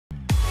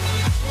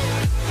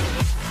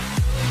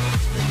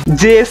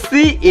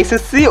JSC,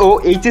 SSC ও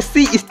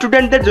HSC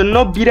স্টুডেন্টদের জন্য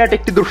বিরাট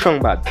একটি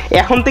দুঃসংবাদ।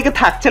 এখন থেকে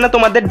থাকছে না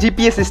তোমাদের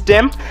জিপিএ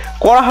সিস্টেম,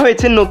 করা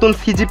হয়েছে নতুন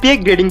সিজিপিএ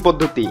গ্রেডিং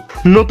পদ্ধতি।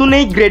 নতুন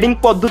এই গ্রেডিং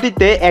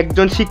পদ্ধতিতে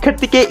একজন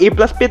শিক্ষার্থীকে A+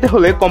 পেতে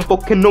হলে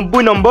কমপক্ষে 90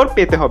 নম্বর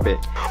পেতে হবে,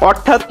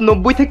 অর্থাৎ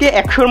 90 থেকে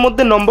 100-র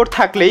মধ্যে নম্বর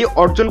থাকলেই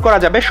অর্জন করা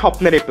যাবে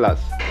স্বপ্নের A+।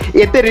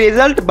 এতে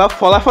রেজাল্ট বা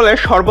ফলাফলের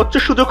সর্বোচ্চ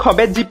সুযোগ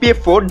হবে GPA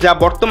 4, যা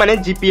বর্তমানে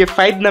GPA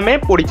 5 নামে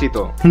পরিচিত।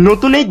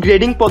 নতুন এই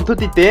গ্রেডিং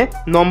পদ্ধতিতে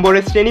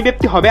নম্বরের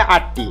শ্রেণীব্যাপ্তি হবে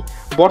 8টি,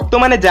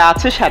 বর্তমানে যা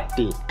আছে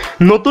 7টি।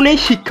 নতুন এই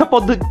শিক্ষা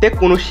পদ্ধতিতে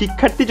কোনো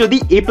শিক্ষার্থী যদি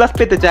A+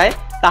 পেতে চায়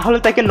তাহলে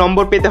তাকে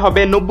নম্বর পেতে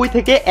হবে 90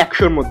 থেকে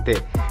 100-র মধ্যে,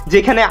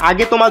 যেখানে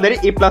আগে তোমাদের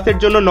A+-এর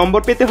জন্য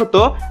নম্বর পেতে হতো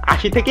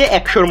 80 থেকে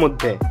 100-র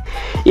মধ্যে।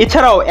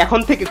 এছাড়াও এখন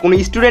থেকে কোনো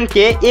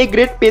স্টুডেন্টকে A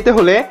গ্রেড পেতে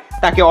হলে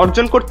তাকে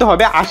অর্জন করতে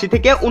হবে 80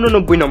 থেকে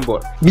 89 নম্বর,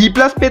 B+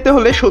 পেতে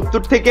হলে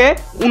 70 থেকে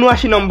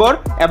 79 নম্বর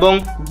এবং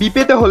B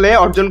পেতে হলে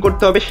অর্জন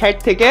করতে হবে 60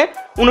 থেকে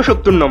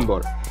 69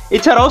 নম্বর।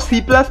 এছাড়াও C+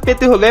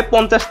 পেতে হলে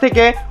 50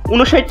 থেকে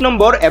 59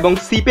 নম্বর এবং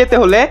C পেতে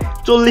হলে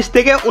 40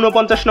 থেকে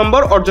 49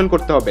 নম্বর অর্জন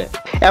করতে হবে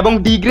এবং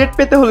D গ্রেড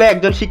পেতে হলে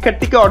একজন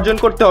শিক্ষার্থীকে অর্জন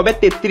করতে হবে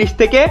 33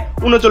 থেকে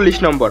 39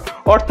 নম্বর।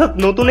 অর্থাৎ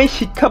নতুন এই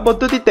শিক্ষা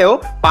পদ্ধতিতেও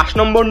 5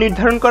 নম্বর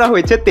নির্ধারণ করা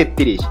হয়েছে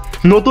 33।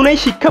 নতুন এই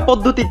শিক্ষা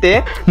পদ্ধতিতে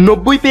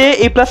 90 পেয়ে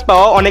A+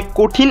 পাওয়া অনেক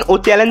কঠিন ও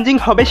চ্যালেঞ্জিং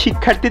হবে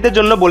শিক্ষার্থীদের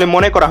জন্য বলে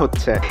মনে করা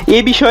হচ্ছে। এ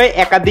বিষয়ে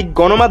একাধিক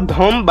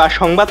গণমাধ্যম বা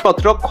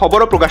সংবাদপত্র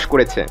খবরও প্রকাশ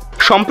করেছে।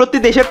 সম্প্রতি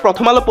দেশের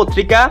প্রথম আলো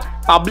পত্রিকা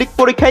পাবলিক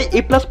পরীক্ষায়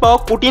A+ পাওয়া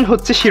কঠিন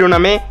হচ্ছে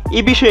শিরোনামে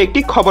এ বিষয়ে একটি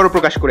খবরও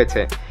প্রকাশ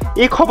করেছে।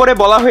 এই খবরে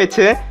বলা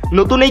হয়েছে,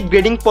 নতুন এই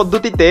গ্রেডিং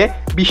পদ্ধতিতে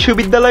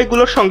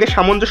বিশ্ববিদ্যালয়গুলোর সঙ্গে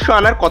সামঞ্জস্য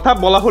আনার কথা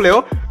বলা হলেও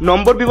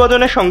নম্বর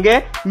বিভাজনের সঙ্গে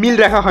মিল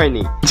রাখা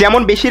হয়নি।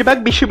 যেমন বেশিরভাগ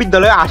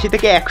বিশ্ববিদ্যালয়ে 80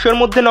 থেকে 100-র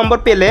মধ্যে নম্বর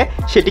পেলে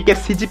সেটিকে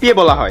CGPA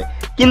বলা হয়,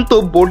 কিন্তু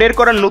বোর্ডের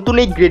করা নতুন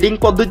এই গ্রেডিং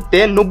পদ্ধতিতে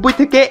 90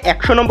 থেকে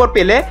 100 নম্বর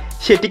পেলে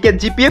সেটিকে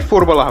GPA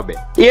 4 বলা হবে।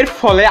 এর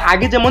ফলে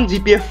আগে যেমন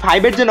GPA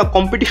 5-এর জন্য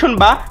কম্পিটিশন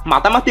বা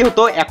মাতামাতি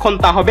হতো, এখন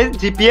তা হবে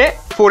GPA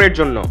 4-এর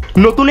জন্য।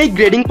 নতুন এই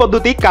গ্রেডিং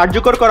পদ্ধতি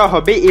কার্যকর করা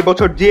হবে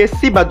এবছর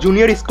JSC বা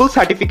জুনিয়র স্কুল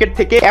সার্টিফিকেট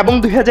থেকে এবং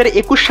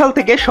 2021 সাল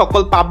থেকে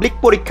সকল পাবলিক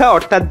পরীক্ষা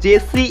অর্থাৎ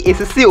JSC,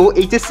 SSC ও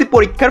HSC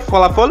পরীক্ষার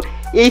ফলাফল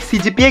এই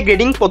CGPA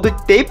গ্রেডিং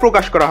পদ্ধতিতেই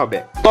প্রকাশ করা হবে।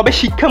 তবে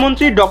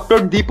শিক্ষামন্ত্রী ডক্টর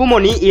দীপু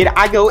মনি এর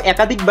আগেও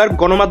একাধিকবার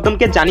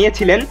গণমাধ্যমকে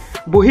জানিয়েছিলেন,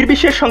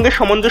 বহির্বিশ্বের সঙ্গে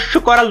সামঞ্জস্য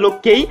করার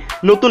লক্ষ্যেই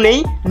নতুন এই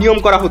নিয়ম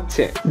করা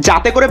হচ্ছে,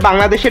 যাতে করে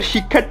বাংলাদেশের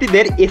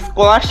শিক্ষার্থীদের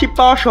স্কলারশিপ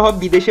পাওয়া সহ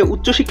বিদেশে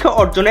উচ্চশিক্ষা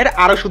অর্জনের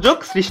আরও সুযোগ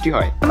সৃষ্টি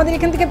হয়। আমাদের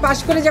এখান থেকে পাশ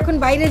করে যখন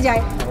বাইরে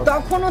যায়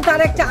তখনও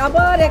তার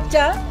আবার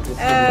একটা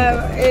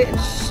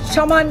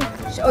সমান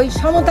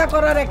সমতা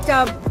করার একটা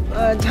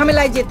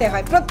ঝামেলায় যেতে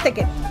হয়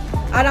প্রত্যেকের।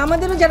 আর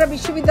আমাদেরও যারা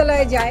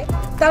বিশ্ববিদ্যালয়ে যায়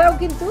তারাও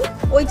কিন্তু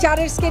ওই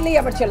 4-এর স্কেলেই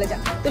আবার চলে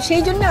যায়। তো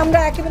সেই জন্য আমরা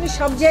একেবারে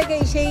সব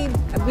জায়গায় সেই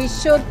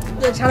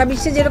সারা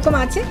বিশ্বে যেরকম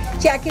আছে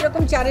সে একই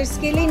রকম 4-এর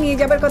স্কেলেই নিয়ে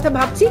যাবার কথা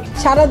ভাবছি।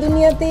 সারা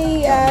দুনিয়াতেই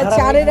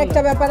 4-এর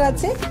একটা ব্যাপার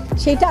আছে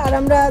সেটা, আর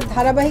আমরা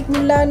ধারাবাহিক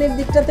মূল্যায়নের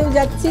দিকটাতেও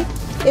যাচ্ছি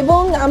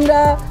এবং আমরা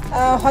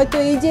হয়তো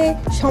এই যে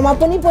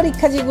সমাপনী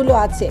পরীক্ষা যেগুলো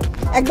আছে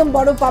একদম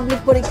বড়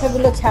পাবলিক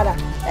পরীক্ষাগুলো ছাড়া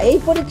এই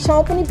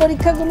সমাপনী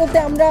পরীক্ষাগুলোতে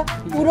আমরা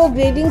পুরো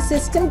গ্রেডিং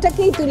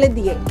সিস্টেমটাকেই তুলে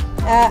দিয়ে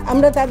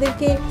আমরা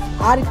তাদেরকে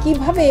আর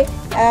কিভাবে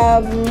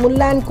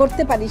মূল্যায়ন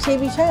করতে পারি সেই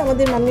বিষয়ে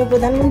আমাদের মাননীয়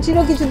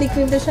প্রধানমন্ত্রীরও কিছু দিক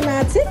নির্দেশনা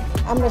আছে,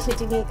 আমরা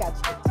সেটি নিয়ে কাজ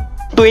করছি।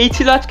 তো এই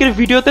ছিল আজকের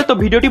ভিডিওতে। তো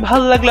ভিডিওটি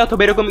ভালো লাগলে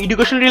অথবা এরকম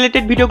এডুকেশন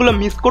রিলেটেড ভিডিওগুলো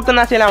মিস করতে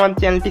না চাইলে আমার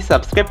চ্যানেলটি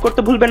সাবস্ক্রাইব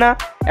করতে ভুলবে না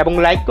এবং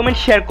লাইক, কমেন্ট,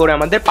 শেয়ার করে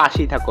আমাদের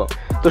পাশেই থাকো।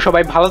 তো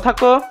সবাই ভালো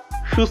থাকো,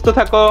 সুস্থ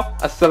থাকো।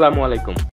 আসসালামু আলাইকুম।